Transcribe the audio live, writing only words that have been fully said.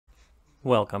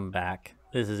Welcome back.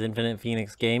 This is Infinite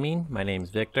Phoenix Gaming. My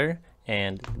name's Victor,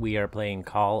 and we are playing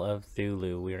Call of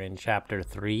Cthulhu. We're in Chapter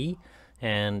 3,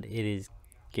 and it is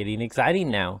getting exciting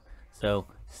now. So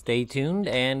stay tuned,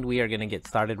 and we are going to get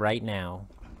started right now.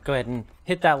 Go ahead and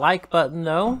hit that like button,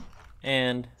 though,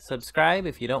 and subscribe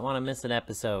if you don't want to miss an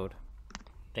episode.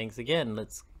 Thanks again.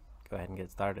 Let's go ahead and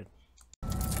get started.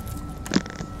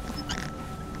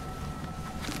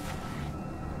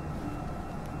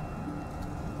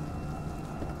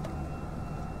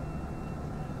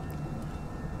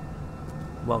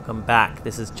 Welcome back.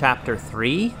 This is Chapter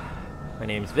 3. My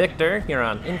name's Victor, here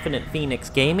on Infinite Phoenix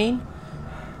Gaming,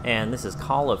 and this is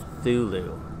Call of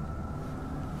Cthulhu.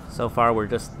 So far, we're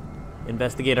just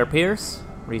Investigator Pierce,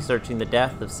 researching the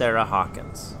death of Sarah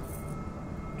Hawkins.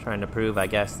 Trying to prove, I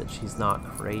guess, that she's not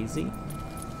crazy.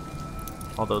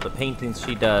 Although the paintings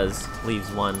she does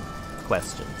leaves one with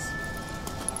questions.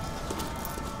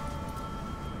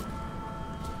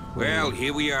 Well,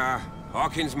 here we are,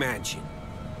 Hawkins Mansion.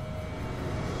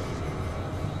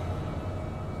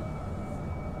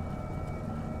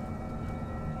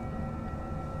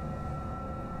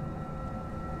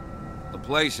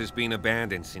 The place has been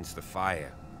abandoned since the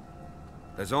fire.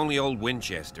 There's only old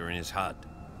Winchester in his hut.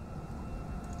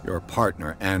 Your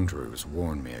partner, Andrews,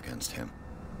 warned me against him.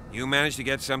 You managed to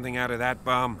get something out of that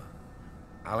bum?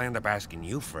 I'll end up asking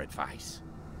you for advice.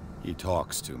 He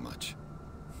talks too much.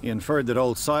 He inferred that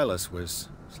old Silas was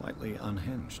slightly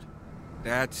unhinged.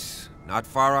 That's not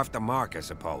far off the mark, I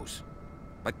suppose.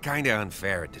 But kinda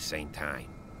unfair at the same time.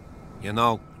 You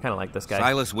know, Kind of like this guy.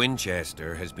 Silas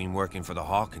Winchester has been working for the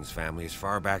Hawkins family as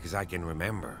far back as I can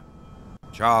remember.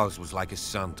 Charles was like a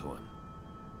son to him.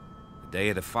 The day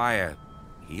of the fire,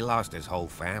 he lost his whole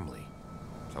family,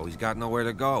 so he's got nowhere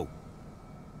to go.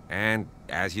 And,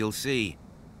 as you'll see,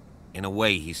 in a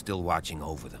way, he's still watching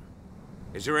over them.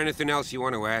 Is there anything else you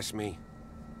want to ask me?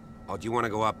 Or do you want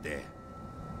to go up there?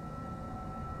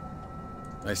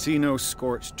 I see no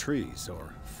scorched trees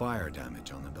or fire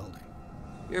damage on the building.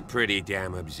 You're pretty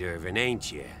damn observant, ain't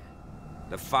you?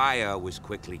 The fire was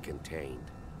quickly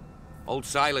contained. Old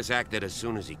Silas acted as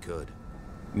soon as he could.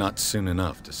 Not soon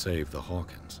enough to save the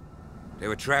Hawkins. They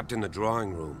were trapped in the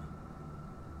drawing room.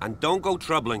 And don't go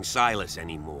troubling Silas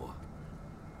anymore.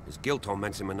 His guilt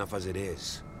torments him enough as it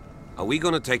is. Are we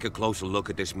gonna take a closer look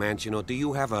at this mansion, or do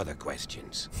you have other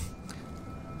questions?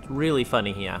 It's really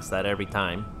funny he asks that every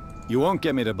time. You won't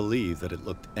get me to believe that it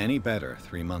looked any better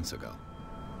 3 months ago.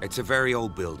 It's a very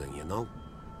old building, you know?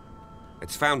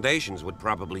 Its foundations would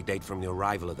probably date from the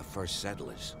arrival of the first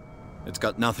settlers. It's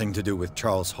got nothing to do with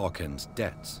Charles Hawkins'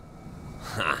 debts.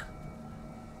 Ha!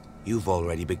 You've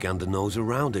already begun to nose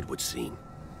around, it would seem.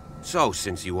 So,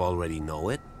 since you already know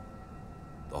it,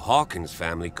 the Hawkins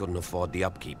family couldn't afford the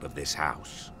upkeep of this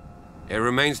house. It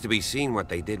remains to be seen what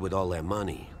they did with all their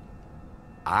money.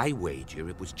 I wager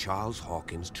it was Charles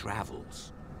Hawkins'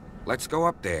 travels. Let's go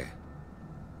up there.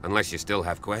 Unless you still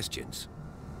have questions.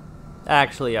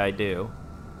 Actually, I do.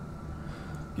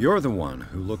 You're the one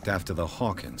who looked after the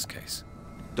Hawkins case.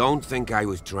 Don't think I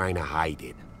was trying to hide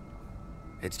it.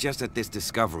 It's just that this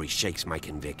discovery shakes my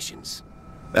convictions.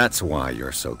 That's why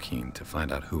you're so keen to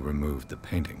find out who removed the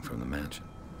painting from the mansion.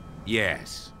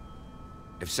 Yes.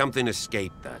 If something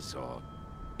escaped us, or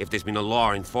if there's been a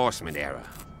law enforcement error,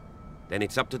 then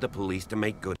it's up to the police to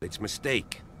make good its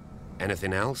mistake.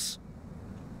 Anything else?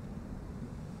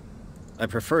 I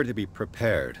prefer to be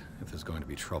prepared if there's going to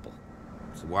be trouble.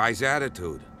 It's a wise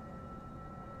attitude.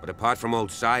 But apart from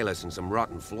old Silas and some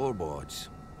rotten floorboards,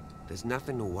 there's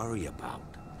nothing to worry about.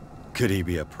 Could he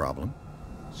be a problem?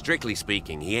 Strictly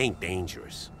speaking, he ain't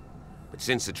dangerous. But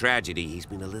since the tragedy, he's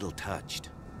been a little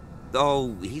touched.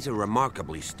 Though, he's a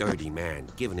remarkably sturdy man,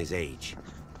 given his age.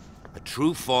 A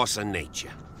true force of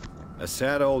nature. A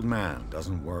sad old man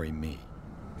doesn't worry me.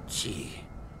 Gee,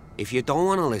 if you don't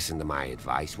want to listen to my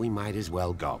advice, we might as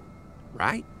well go.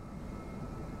 Right?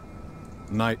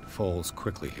 Night falls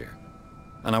quickly here,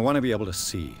 and I want to be able to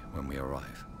see when we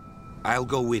arrive. I'll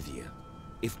go with you,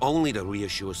 if only to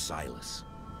reassure Silas.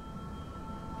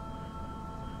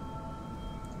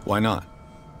 Why not?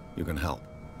 You can help.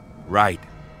 Right.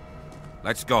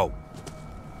 Let's go.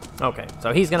 Okay,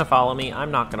 so he's gonna follow me.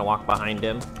 I'm not gonna walk behind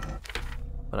him.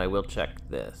 But I will check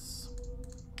this.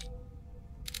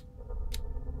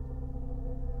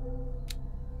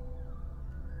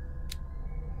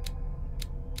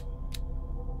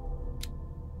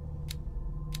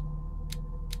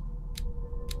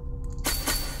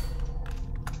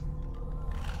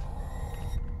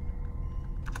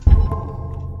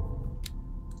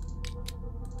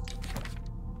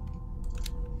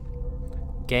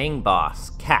 Gang boss,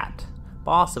 Cat.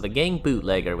 Boss of a gang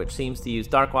bootlegger which seems to use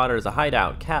Darkwater as a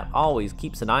hideout, Cat always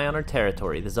keeps an eye on her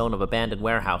territory, the zone of abandoned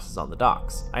warehouses on the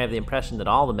docks. I have the impression that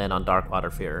all the men on Darkwater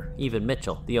fear her, even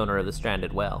Mitchell, the owner of the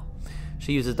stranded well.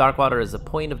 She uses Darkwater as a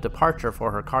point of departure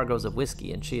for her cargoes of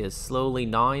whiskey, and she is slowly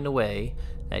gnawing away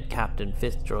at Captain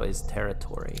Fitzroy's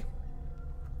territory.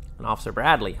 And Officer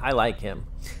Bradley, I like him.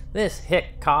 This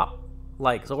hick cop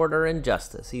likes order and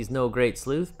justice. He's no great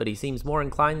sleuth, but he seems more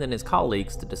inclined than his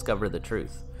colleagues to discover the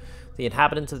truth. The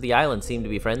inhabitants of the island seem to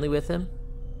be friendly with him,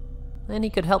 and he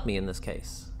could help me in this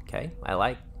case. Okay, I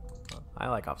like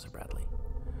Officer Bradley.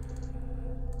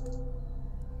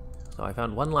 So I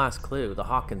found one last clue, the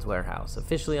Hawkins warehouse.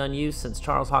 Officially unused since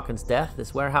Charles Hawkins' death,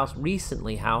 this warehouse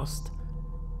recently housed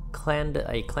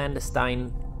a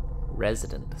clandestine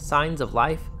resident. Signs of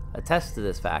life attest to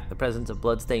this fact. The presence of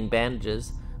bloodstained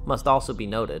bandages must also be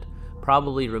noted,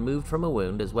 probably removed from a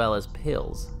wound, as well as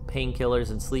pills,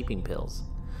 painkillers, and sleeping pills.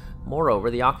 Moreover,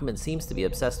 the occupant seems to be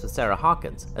obsessed with Sarah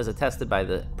Hawkins, as attested by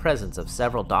the presence of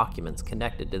several documents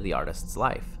connected to the artist's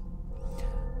life.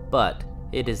 But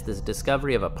it is the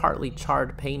discovery of a partly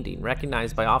charred painting,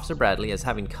 recognized by Officer Bradley as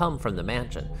having come from the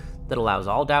mansion, that allows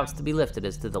all doubts to be lifted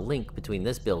as to the link between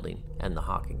this building and the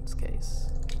Hawkins case.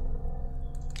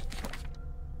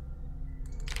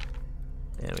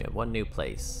 And we have one new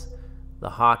place. The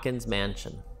Hawkins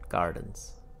Mansion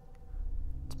Gardens.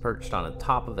 It's perched on the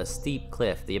top of a steep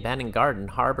cliff. The abandoned garden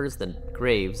harbors the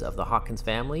graves of the Hawkins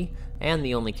family, and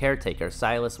the only caretaker,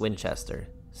 Silas Winchester,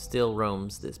 still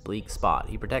roams this bleak spot.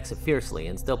 He protects it fiercely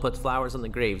and still puts flowers on the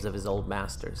graves of his old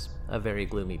masters. A very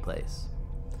gloomy place.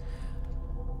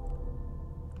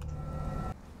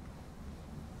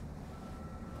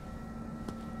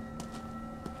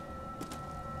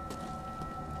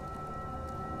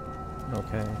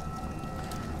 Okay.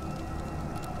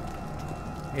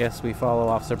 I guess we follow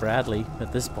Officer Bradley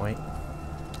at this point.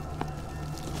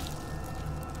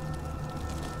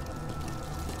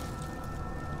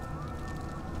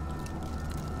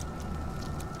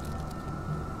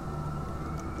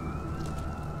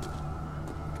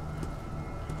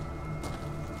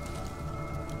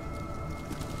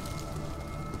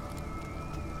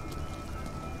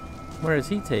 Where is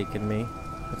he taking me?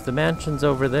 If the mansion's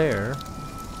over there...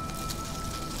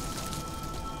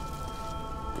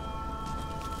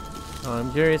 Oh,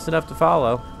 I'm curious enough to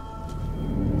follow.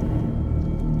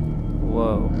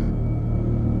 Whoa.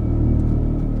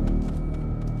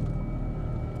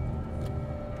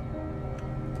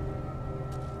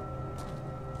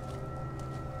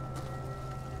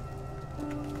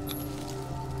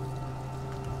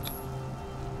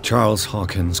 Charles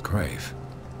Hawkins' grave.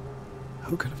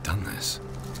 Who could have done this?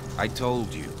 I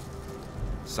told you.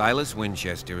 Silas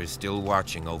Winchester is still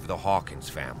watching over the Hawkins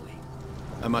family.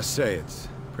 I must say, it's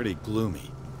pretty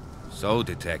gloomy. So,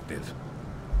 Detective,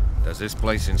 does this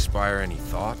place inspire any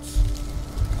thoughts?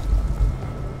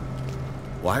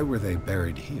 Why were they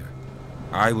buried here?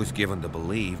 I was given to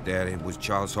believe that it was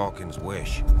Charles Hawkins'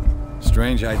 wish.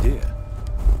 Strange idea.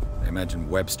 I imagine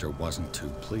Webster wasn't too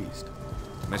pleased.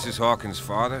 Mrs. Hawkins'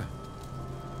 father?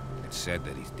 It's said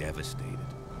that he's devastated.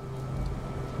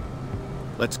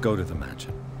 Let's go to the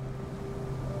mansion.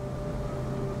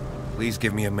 Please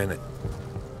give me a minute.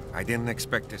 I didn't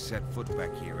expect to set foot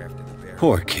back here after the burial.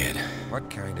 Poor kid. What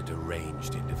kind of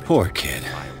deranged individual Poor kid. would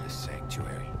defile this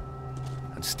sanctuary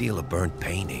and steal a burnt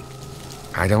painting?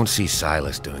 I don't see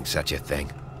Silas doing such a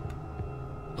thing,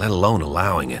 let alone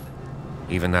allowing it.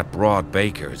 Even that broad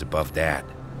baker is above that.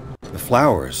 The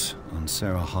flowers on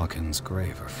Sarah Hawkins'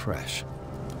 grave are fresh.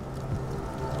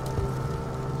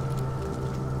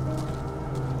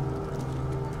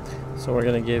 So we're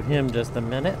gonna give him just a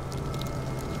minute,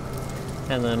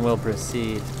 and then we'll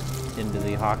proceed into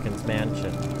the Hawkins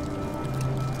mansion.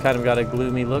 Kind of got a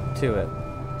gloomy look to it.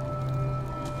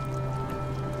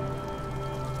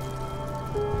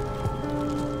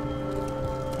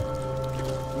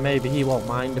 Maybe he won't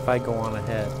mind if I go on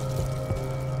ahead.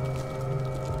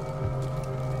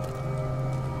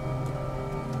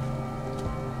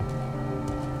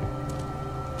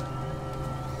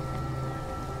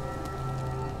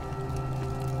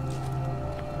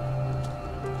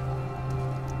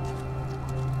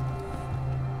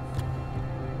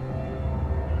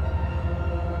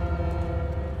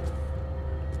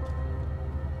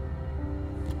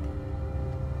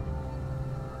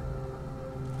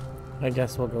 I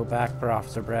guess we'll go back for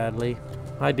Officer Bradley.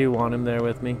 I do want him there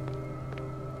with me.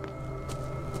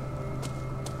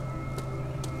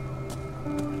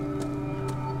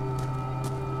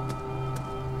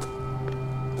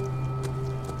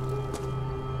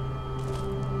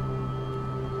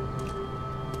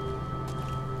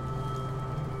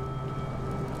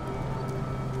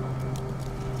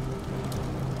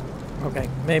 Okay,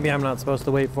 maybe I'm not supposed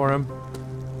to wait for him.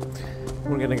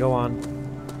 We're gonna go on.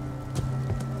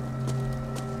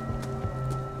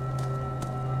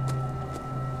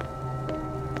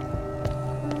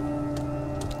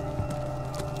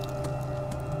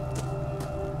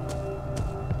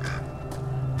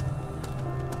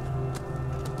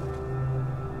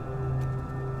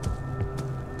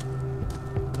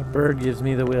 The bird gives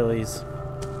me the willies.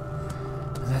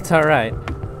 That's alright.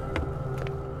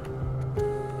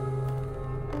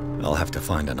 I'll have to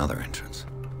find another entrance.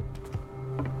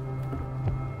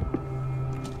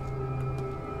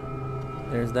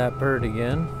 There's that bird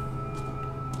again.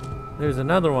 There's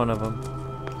another one of them.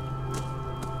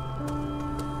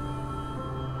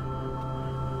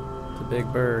 It's a big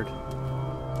bird.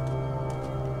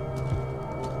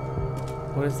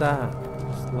 What is that?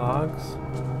 Just logs?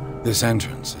 This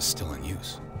entrance is still in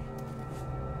use.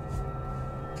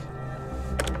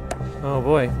 Oh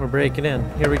boy, we're breaking in.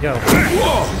 Here we go.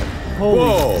 Whoa! Holy.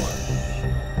 Whoa!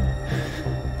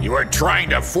 You were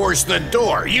trying to force the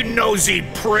door, you nosy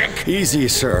prick! Easy,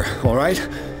 sir, all right?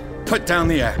 Put down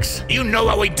the axe. You know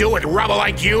what we do with rubble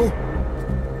like you?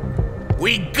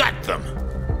 We gut them!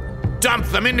 Dump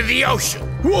them into the ocean!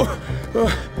 Whoa!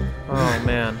 Oh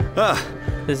man.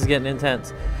 This is getting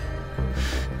intense.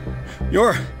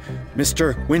 You're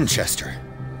Mr. Winchester.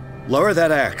 Lower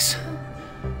that axe.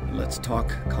 Let's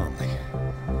talk calmly.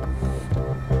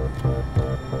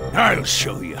 I'll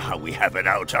show you how we have it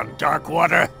out on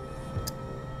Darkwater.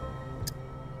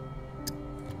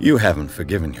 You haven't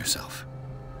forgiven yourself.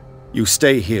 You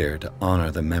stay here to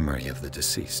honor the memory of the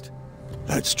deceased.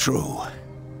 That's true.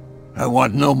 I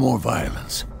want no more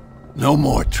violence. No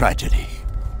more tragedy.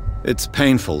 It's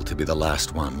painful to be the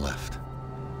last one left.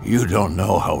 You don't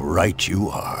know how right you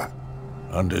are.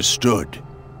 Understood.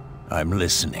 I'm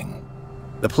listening.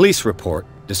 The police report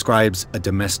describes a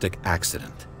domestic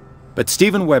accident, but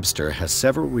Stephen Webster has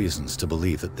several reasons to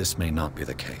believe that this may not be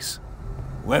the case.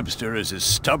 Webster is as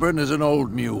stubborn as an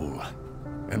old mule.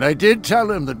 And I did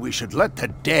tell him that we should let the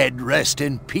dead rest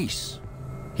in peace.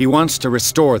 He wants to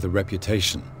restore the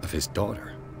reputation of his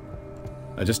daughter.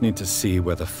 I just need to see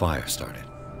where the fire started.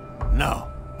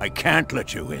 No, I can't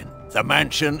let you in. The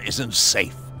mansion isn't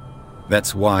safe.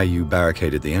 That's why you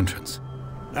barricaded the entrance.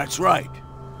 That's right.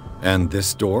 And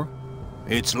this door?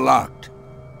 It's locked,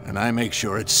 and I make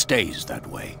sure it stays that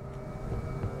way.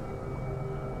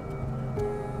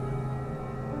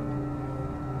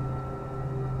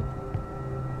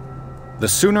 The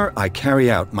sooner I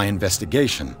carry out my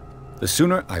investigation, the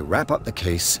sooner I wrap up the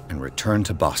case and return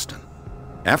to Boston.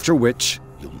 After which,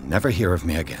 you'll never hear of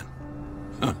me again.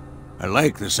 Huh. I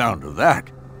like the sound of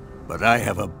that, but I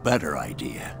have a better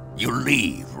idea. You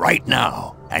leave right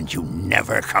now, and you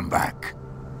never come back.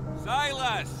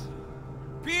 Silas!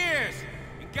 Pierce!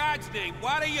 In God's name,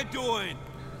 what are you doing?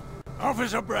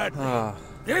 Officer Bradley,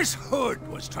 this hood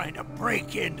was trying to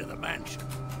break into the mansion.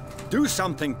 Do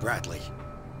something, Bradley,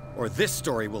 or this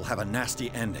story will have a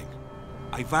nasty ending.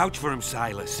 I vouch for him,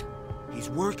 Silas. He's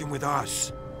working with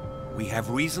us. We have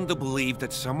reason to believe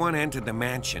that someone entered the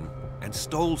mansion and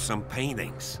stole some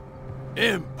paintings.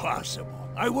 Impossible.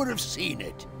 I would have seen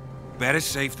it. Better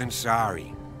safe than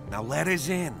sorry. Now let us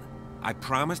in. I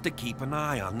promise to keep an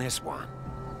eye on this one.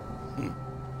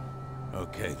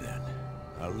 Okay then.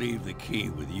 I'll leave the key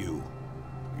with you.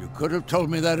 You could have told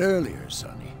me that earlier,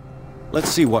 Sonny. Let's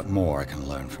see what more I can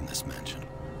learn from this mansion.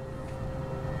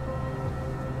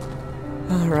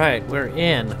 Alright, we're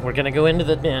in. We're gonna go into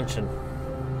the mansion.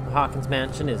 The Hawkins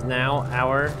mansion is now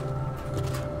our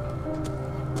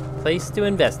place to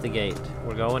investigate.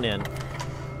 We're going in.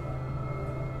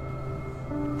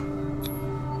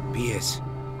 Pierce,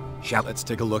 Let's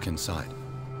take a look inside.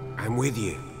 I'm with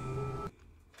you.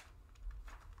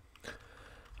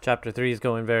 Chapter 3 is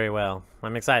going very well.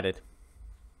 I'm excited.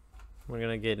 We're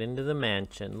gonna get into the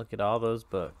mansion. Look at all those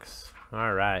books.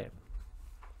 Alright.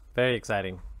 Very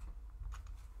exciting.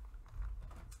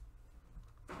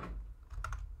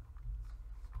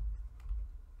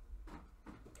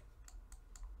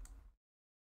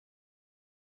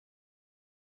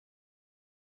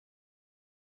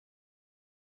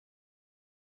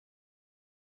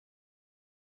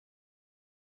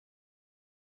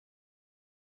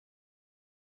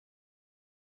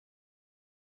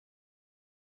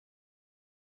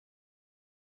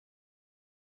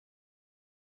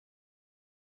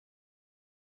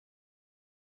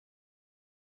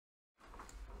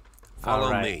 Follow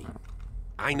All right. me.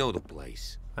 I know the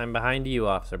place. I'm behind you,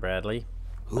 Officer Bradley.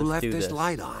 Who Let's left do this this.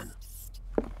 light on?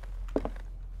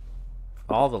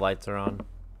 All the lights are on.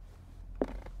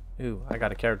 Ooh, I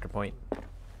got a character point.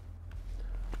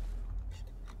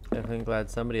 Definitely glad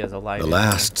somebody has a light. The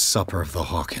Last Supper of the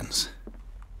Hawkins.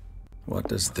 What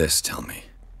does this tell me?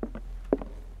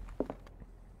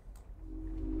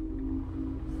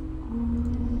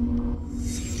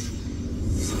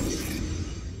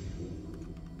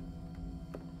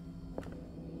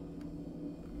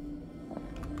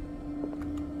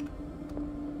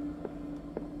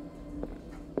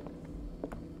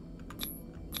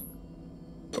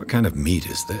 What kind of meat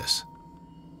is this?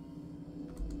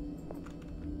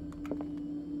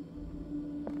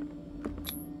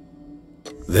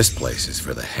 This place is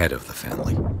for the head of the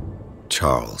family,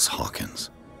 Charles Hawkins.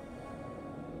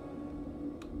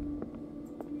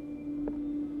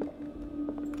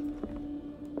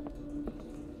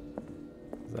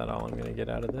 Is that all I'm gonna get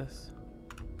out of this?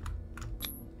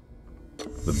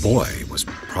 The boy was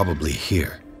probably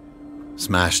here.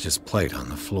 Smashed his plate on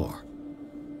the floor.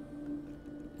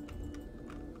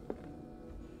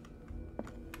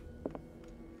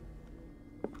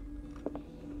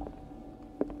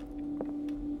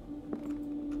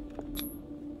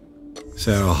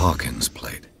 Sarah Hawkins'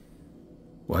 plate.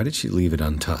 Why did she leave it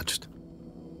untouched?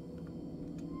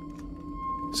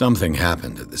 Something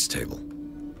happened at this table.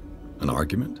 An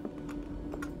argument?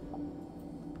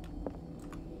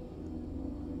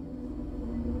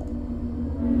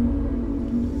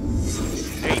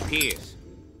 Hey, Pierce.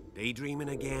 Daydreaming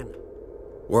again?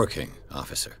 Working,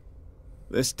 officer.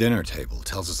 This dinner table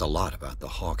tells us a lot about the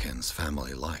Hawkins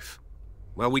family life.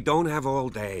 Well, we don't have all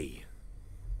day.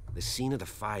 The scene of the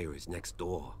fire is next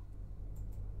door.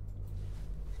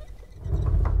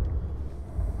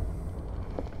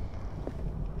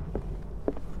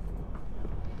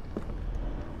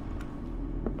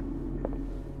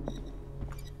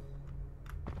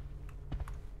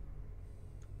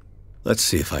 Let's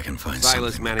see if I can find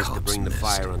Silas something managed the to cops bring the missed.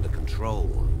 fire under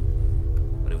control,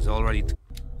 but it was already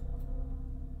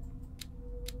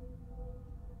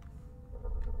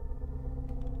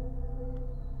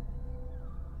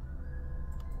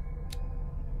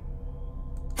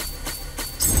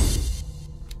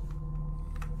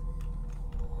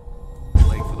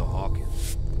late for the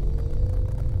Hawkins.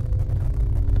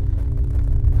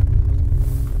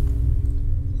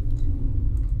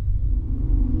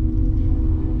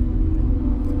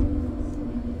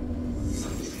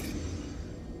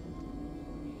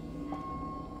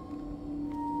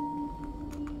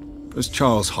 Was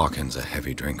Charles Hawkins a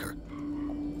heavy drinker?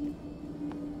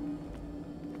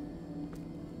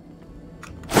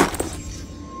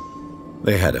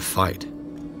 They had a fight.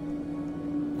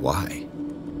 Why?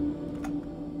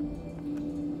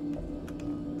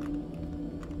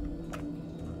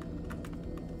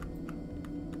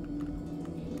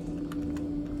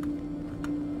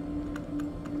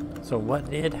 So what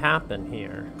did happen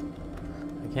here?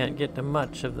 I can't get to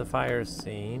much of the fire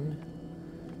scene.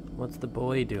 What's the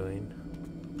boy doing?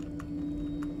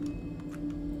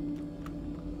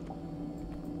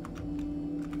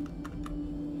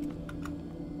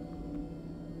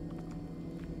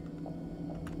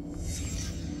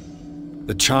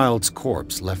 The child's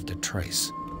corpse left a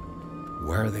trace.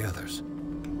 Where are the others?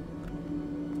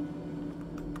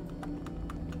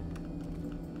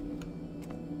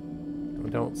 I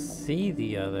don't see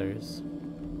the others.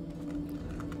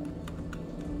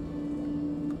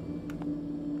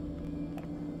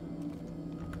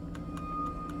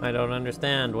 I don't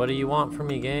understand. What do you want from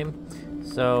me, game?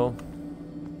 So...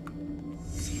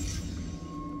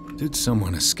 Did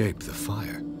someone escape the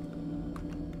fire?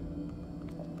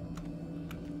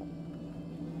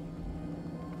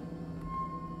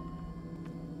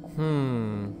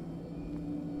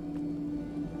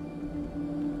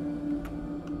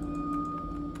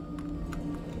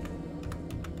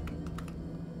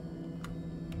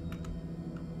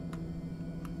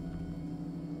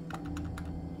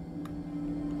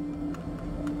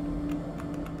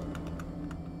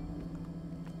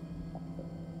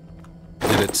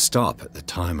 Did it stop at the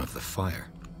time of the fire?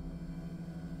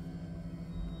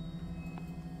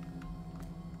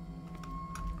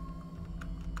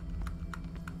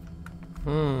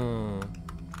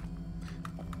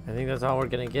 I think that's all we're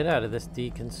gonna get out of this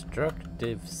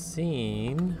deconstructive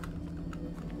scene.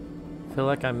 I feel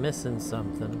like I'm missing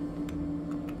something.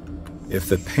 If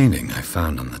the painting I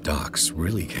found on the docks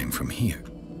really came from here,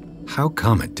 how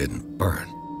come it didn't burn?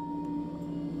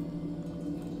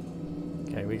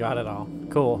 Okay, we got it all.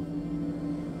 Cool.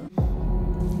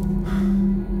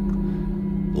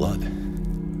 Blood.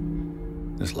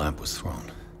 This lamp was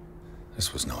thrown.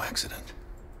 This was no accident.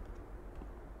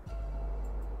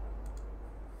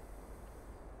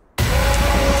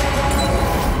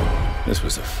 This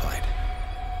was a fight.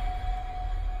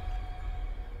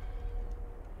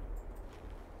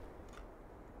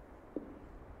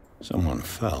 Someone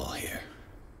fell here.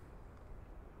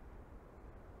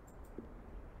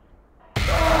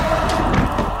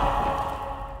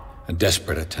 A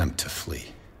desperate attempt to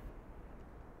flee.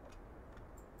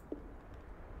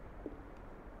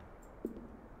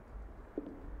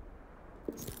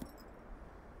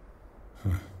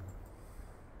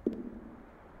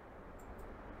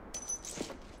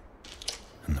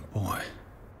 And the boy.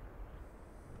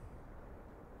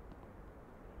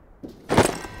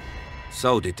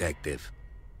 So, Detective,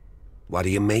 what do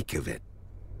you make of it?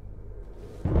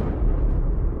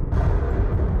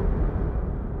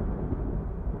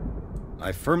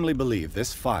 I firmly believe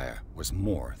this fire was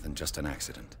more than just an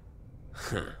accident.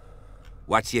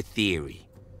 What's your theory?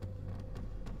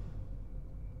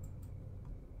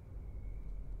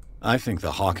 I think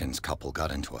the Hawkins couple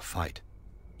got into a fight.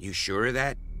 You sure of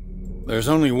that? There's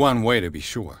only one way to be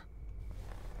sure.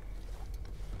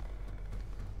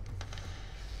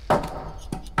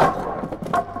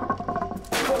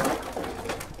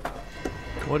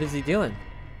 What is he doing?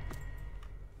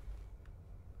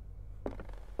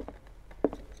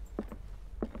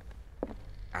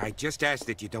 I just ask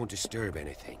that you don't disturb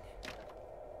anything.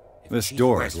 If This Chief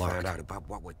door West is locked. found out about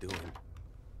what we're doing,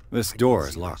 This I door can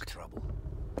is see there's locked. trouble.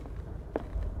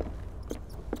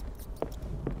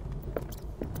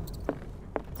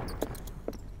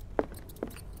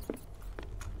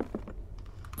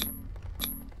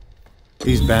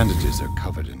 These bandages are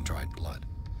covered in dried blood.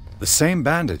 The same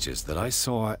bandages that I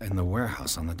saw in the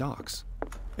warehouse on the docks.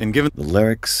 And given the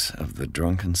lyrics of the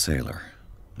drunken sailor,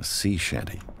 a sea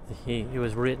shanty. It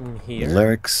was written The here.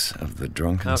 lyrics of the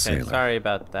drunken Okay, sailor. sorry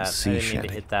about that. I sea didn't mean to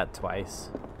shanty. hit that twice.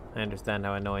 I understand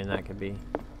how annoying that could be.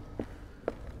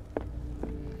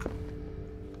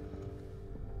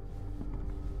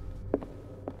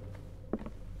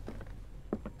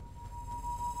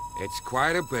 It's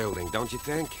quite a building, don't you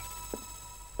think?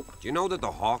 Do you know that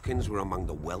the Hawkins were among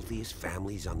the wealthiest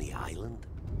families on the island?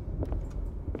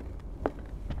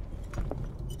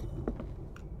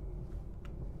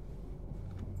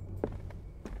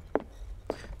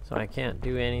 So I can't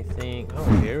do anything. Oh,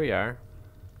 here we are.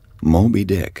 Moby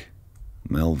Dick,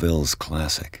 Melville's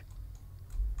classic.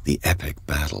 The epic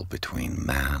battle between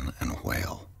man and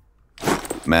whale.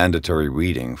 Mandatory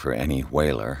reading for any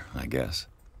whaler, I guess.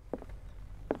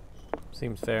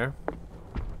 Seems fair.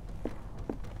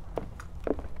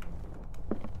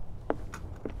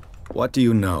 What do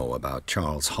you know about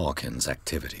Charles Hawkins'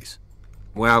 activities?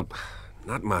 Well,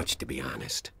 not much, to be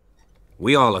honest.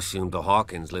 We all assumed the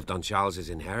Hawkins lived on Charles's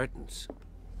inheritance.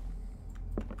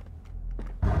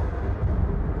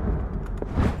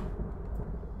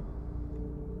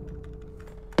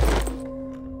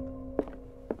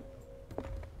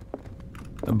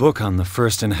 A book on the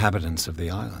first inhabitants of the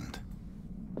island.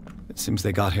 It seems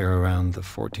they got here around the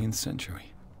 14th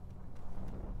century.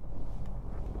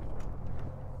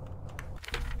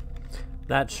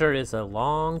 That sure is a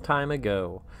long time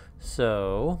ago.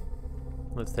 So,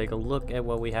 let's take a look at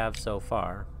what we have so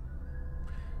far.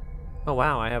 Oh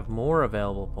wow, I have more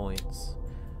available points.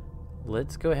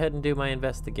 Let's go ahead and do my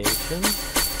investigation.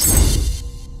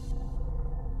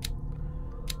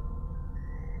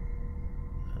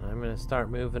 And I'm going to start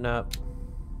moving up.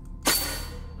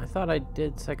 I thought I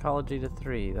did psychology to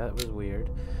 3. That was weird.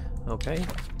 Okay.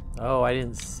 Oh, I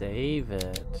didn't save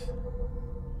it.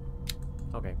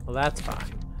 Okay, well that's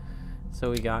fine.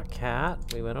 So we got Kat,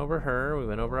 we went over her, we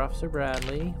went over Officer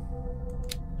Bradley.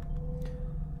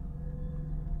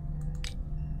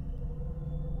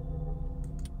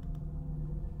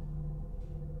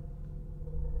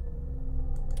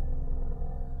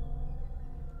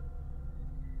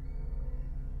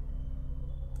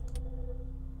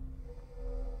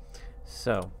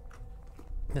 So,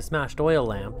 the smashed oil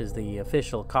lamp is the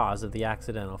official cause of the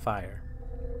accidental fire.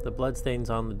 The bloodstains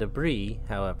on the debris,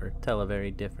 however, tell a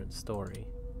very different story.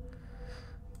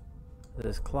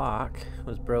 This clock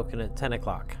was broken at 10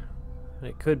 o'clock.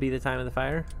 It could be the time of the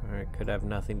fire, or it could have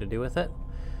nothing to do with it.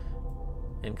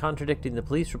 In contradicting the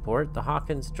police report, the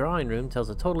Hawkins drawing room tells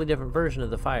a totally different version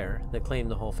of the fire that claimed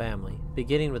the whole family,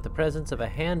 beginning with the presence of a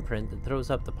handprint that throws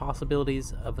up the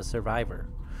possibilities of a survivor.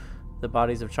 The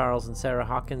bodies of Charles and Sarah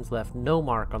Hawkins left no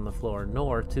mark on the floor,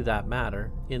 nor, to that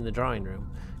matter, in the drawing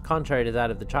room, contrary to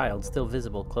that of the child, still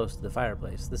visible close to the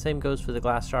fireplace. The same goes for the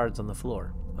glass shards on the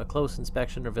floor. A close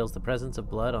inspection reveals the presence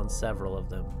of blood on several of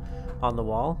them. On the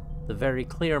wall, the very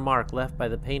clear mark left by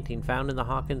the painting found in the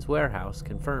Hawkins warehouse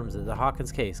confirms that the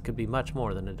Hawkins case could be much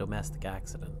more than a domestic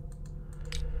accident.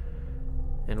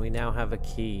 And we now have a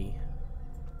key.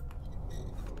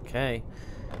 Okay.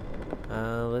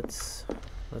 Let's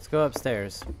go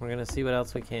upstairs. We're gonna see what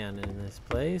else we can in this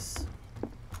place.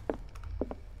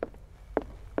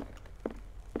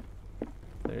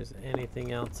 there's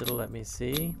anything else it'll let me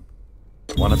see.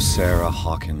 One of Sarah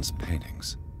Hawkins'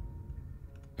 paintings.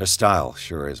 Her style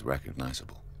sure is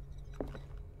recognizable.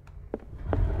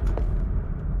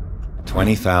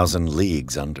 20,000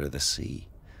 Leagues Under the Sea.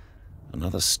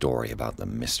 Another story about the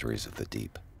mysteries of the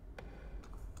deep.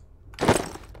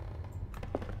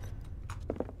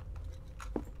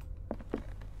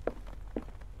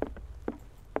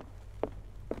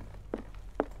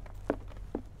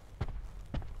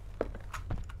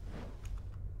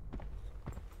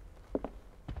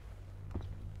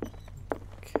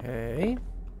 Okay.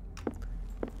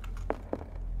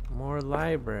 More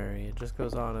library. It just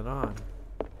goes on and on.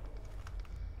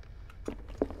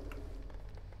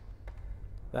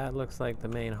 That looks like the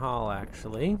main hall,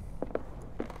 actually.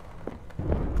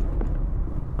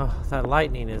 Oh, that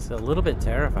lightning is a little bit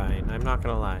terrifying. I'm not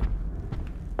gonna lie.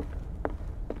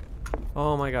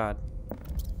 Oh my god.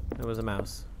 It was a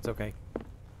mouse. It's okay.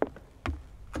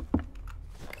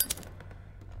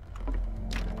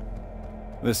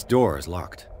 This door is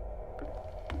locked.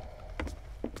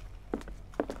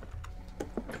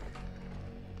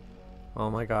 Oh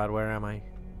my god, where am I?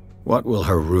 What will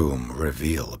her room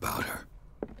reveal about her?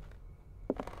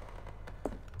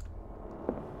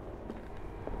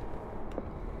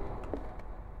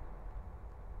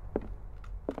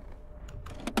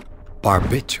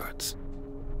 Barbiturates.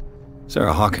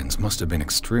 Sarah Hawkins must have been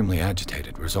extremely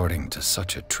agitated resorting to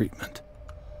such a treatment.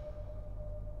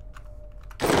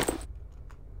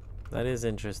 That is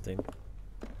interesting.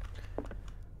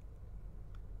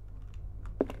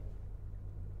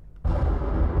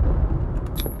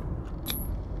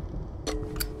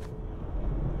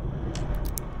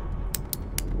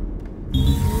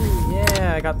 Ooh,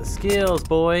 yeah, I got the skills,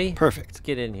 boy. Perfect. Let's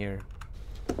get in here.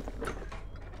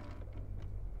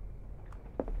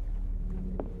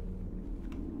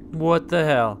 What the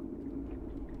hell?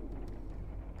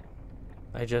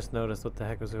 I just noticed what the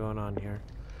heck was going on here.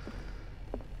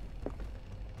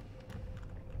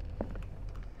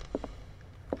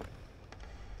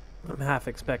 I'm half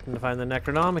expecting to find the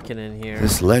Necronomicon in here.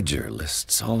 This ledger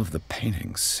lists all of the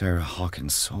paintings Sarah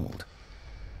Hawkins sold.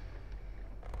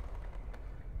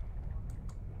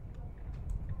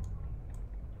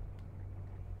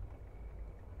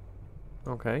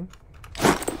 Okay.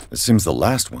 It seems the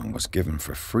last one was given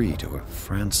for free to a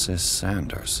Francis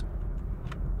Sanders.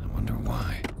 I wonder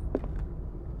why.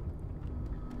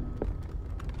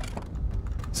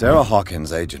 Sarah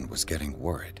Hawkins' agent was getting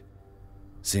worried.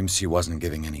 Seems she wasn't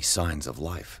giving any signs of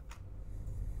life.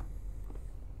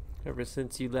 Ever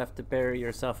since you left to bury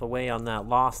yourself away on that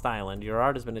lost island, your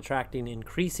art has been attracting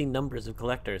increasing numbers of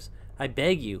collectors. I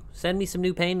beg you, send me some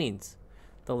new paintings.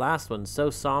 The last one's so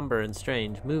somber and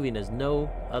strange, moving as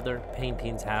no other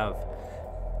paintings have,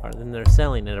 and they're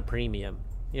selling at a premium.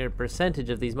 Your percentage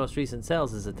of these most recent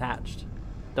sales is attached.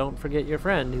 Don't forget your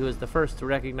friend who is the first to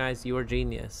recognize your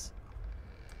genius.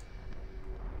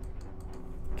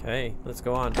 Okay, let's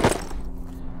go on.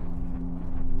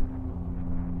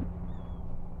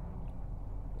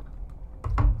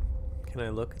 Can I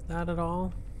look at that at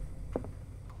all?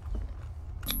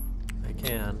 I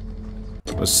can.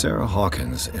 Was Sarah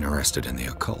Hawkins interested in the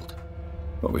occult?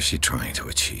 What was she trying to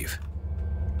achieve?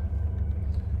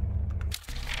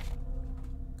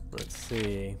 Let's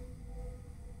see.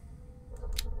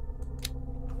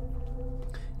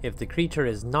 If the creature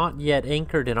is not yet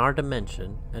anchored in our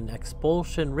dimension, an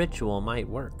expulsion ritual might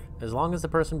work, as long as the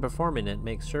person performing it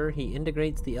makes sure he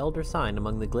integrates the elder sign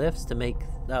among the glyphs to make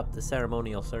up the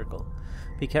ceremonial circle.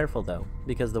 Be careful though,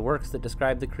 because the works that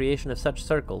describe the creation of such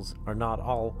circles are not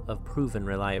all of proven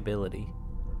reliability.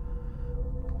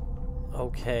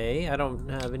 Okay, I don't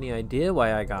have any idea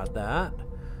why I got that.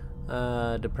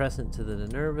 Depressant to the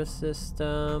nervous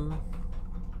system.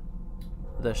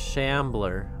 The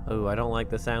Shambler. Oh, I don't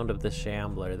like the sound of the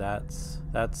Shambler.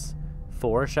 That's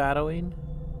foreshadowing.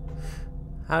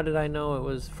 How did I know it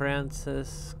was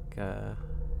Francisca?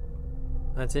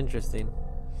 That's interesting.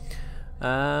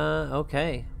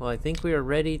 Okay. Well, I think we are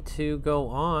ready to go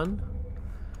on.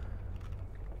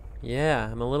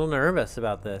 Yeah, I'm a little nervous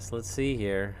about this. Let's see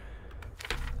here.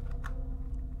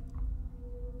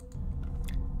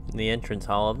 In the entrance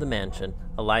hall of the mansion,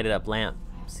 a lighted up lamp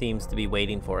seems to be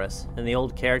waiting for us, and the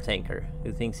old caretaker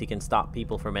who thinks he can stop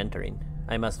people from entering.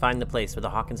 I must find the place where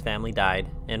the Hawkins family died,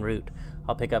 en route.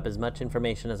 I'll pick up as much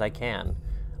information as I can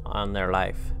on their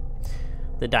life.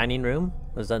 The dining room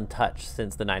was untouched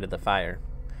since the night of the fire.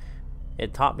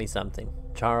 It taught me something.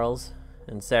 Charles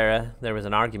and Sarah, there was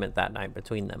an argument that night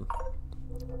between them.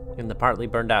 In the partly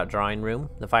burned out drawing room,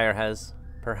 the fire has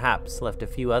perhaps left a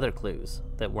few other clues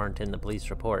that weren't in the police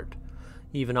report.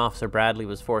 Even Officer Bradley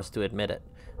was forced to admit it.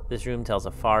 This room tells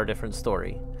a far different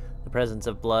story. The presence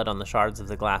of blood on the shards of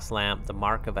the glass lamp, the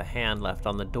mark of a hand left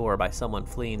on the door by someone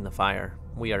fleeing the fire.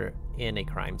 We are in a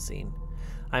crime scene.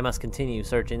 I must continue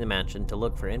searching the mansion to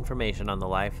look for information on the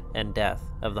life and death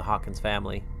of the Hawkins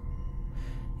family.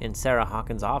 In Sarah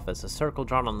Hawkins' office, a circle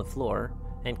drawn on the floor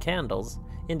and candles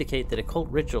indicate that occult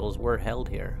rituals were held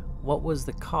here. What was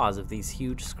the cause of these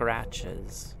huge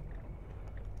scratches?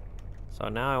 So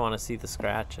now I want to see the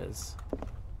scratches.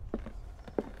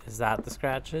 Is that the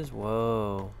scratches?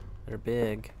 Whoa, they're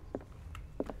big.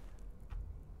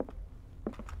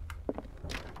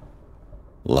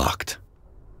 Locked.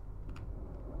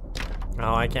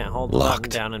 Oh, I can't hold the button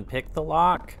down and pick the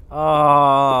lock?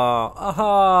 Oh,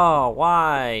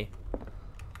 why?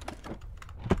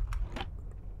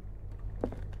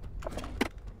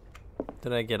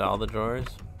 Did I get all the drawers?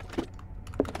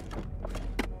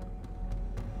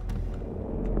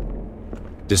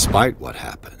 Despite what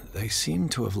happened, they seem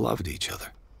to have loved each other.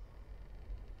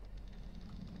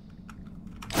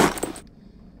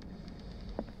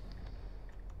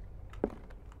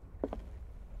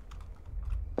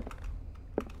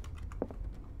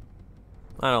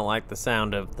 I don't like the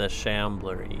sound of the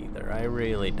Shambler either. I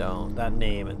really don't. That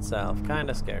name itself kind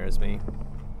of scares me.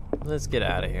 Let's get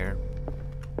out of here.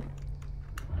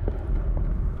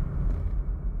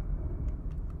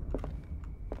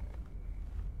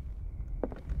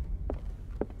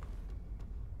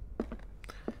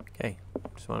 Okay,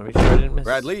 just want to be sure I didn't miss.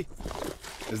 Bradley?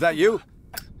 Is that you?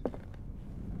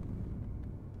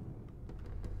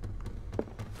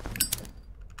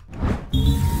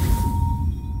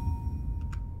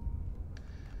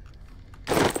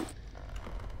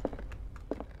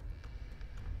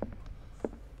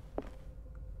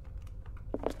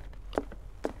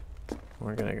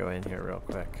 We're gonna go in here real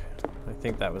quick. I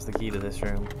think that was the key to this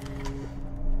room.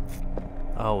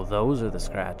 Oh, those are the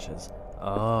scratches.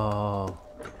 Oh.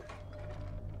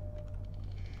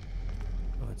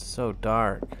 Oh, it's so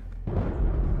dark. Yeah,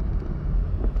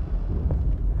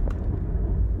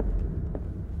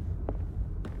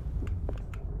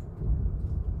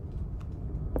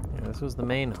 this was the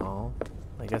main hall.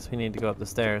 I guess we need to go up the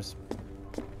stairs.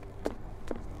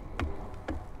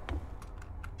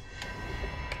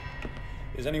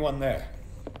 Is anyone there?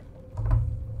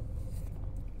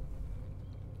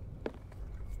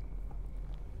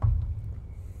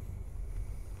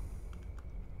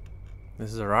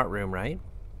 This is her art room, right?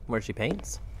 Where she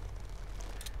paints?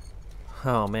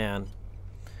 Oh man.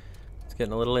 It's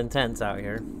getting a little intense out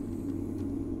here.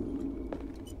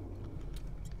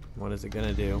 What is it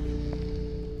gonna do?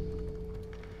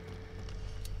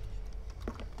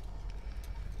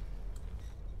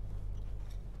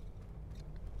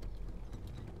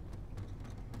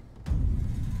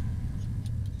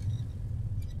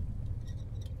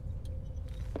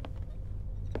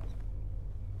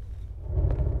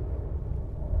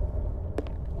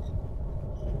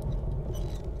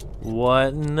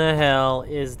 What in the hell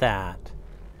is that?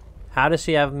 How does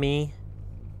she have me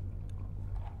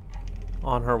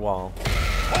on her wall?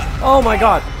 Oh my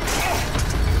god!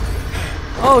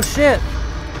 Oh shit!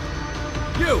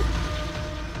 You!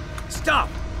 Stop!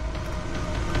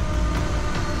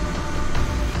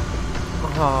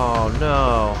 Oh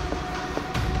no.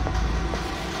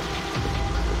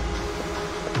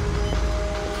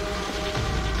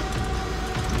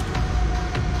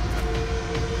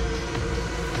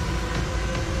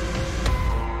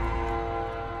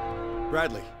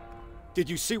 Bradley, did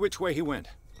you see which way he went?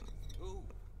 Who?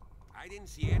 I didn't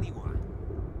see anyone.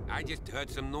 I just heard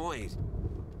some noise.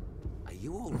 Are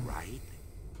you all right?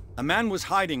 A man was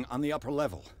hiding on the upper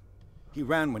level. He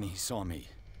ran when he saw me.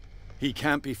 He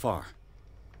can't be far.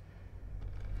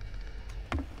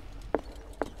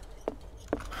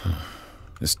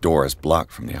 This door is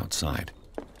blocked from the outside.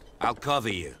 I'll cover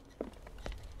you.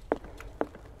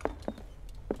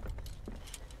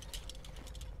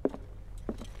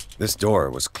 This door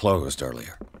was closed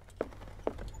earlier.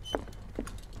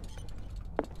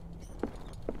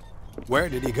 Where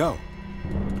did he go?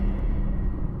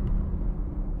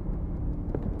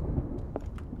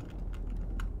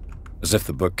 As if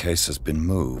the bookcase has been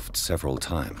moved several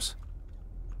times.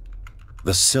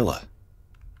 The Scylla.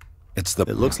 It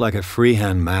looks like a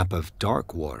freehand map of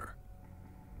Darkwater.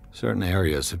 Certain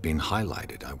areas have been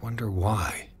highlighted. I wonder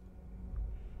why.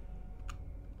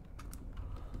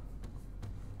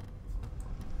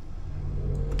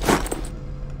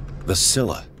 The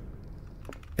Scylla.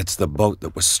 It's the boat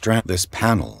that was stranded. This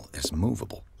panel is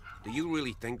movable. Do you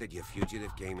really think that your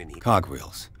fugitive came in here?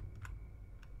 Cogwheels.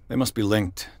 They must be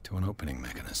linked to an opening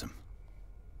mechanism.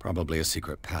 Probably a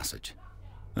secret passage.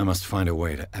 I must find a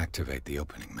way to activate the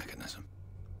opening mechanism.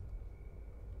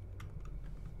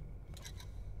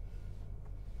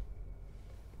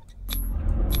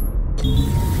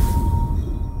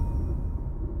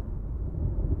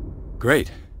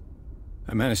 Great.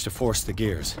 I managed to force the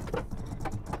gears.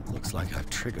 Looks like I've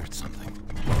triggered something.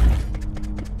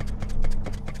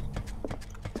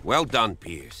 Well done,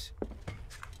 Pierce.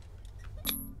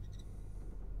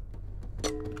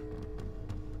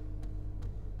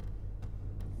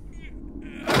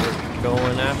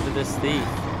 Going after this thief.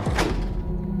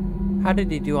 How did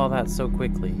he do all that so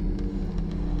quickly?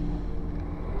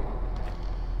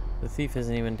 The thief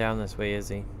isn't even down this way, is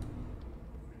he?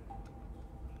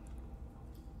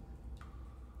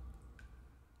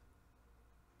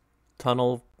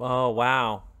 Tunnel. Oh,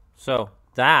 wow. So,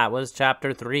 that was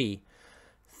chapter 3.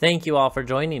 Thank you all for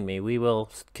joining me. We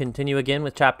will continue again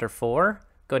with chapter 4.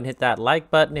 Go ahead and hit that like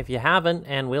button if you haven't,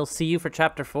 and we'll see you for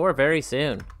chapter 4 very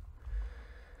soon.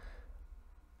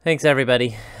 Thanks,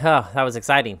 everybody. Oh, that was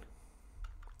exciting.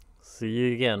 See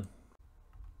you again.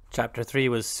 Chapter 3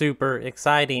 was super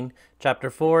exciting.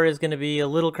 Chapter 4 is going to be a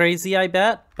little crazy, I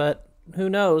bet, but who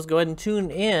knows? Go ahead and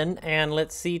tune in, and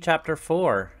let's see chapter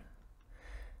 4.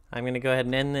 I'm going to go ahead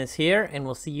and end this here, and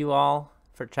we'll see you all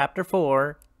for chapter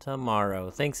 4 tomorrow.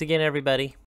 Thanks again, everybody.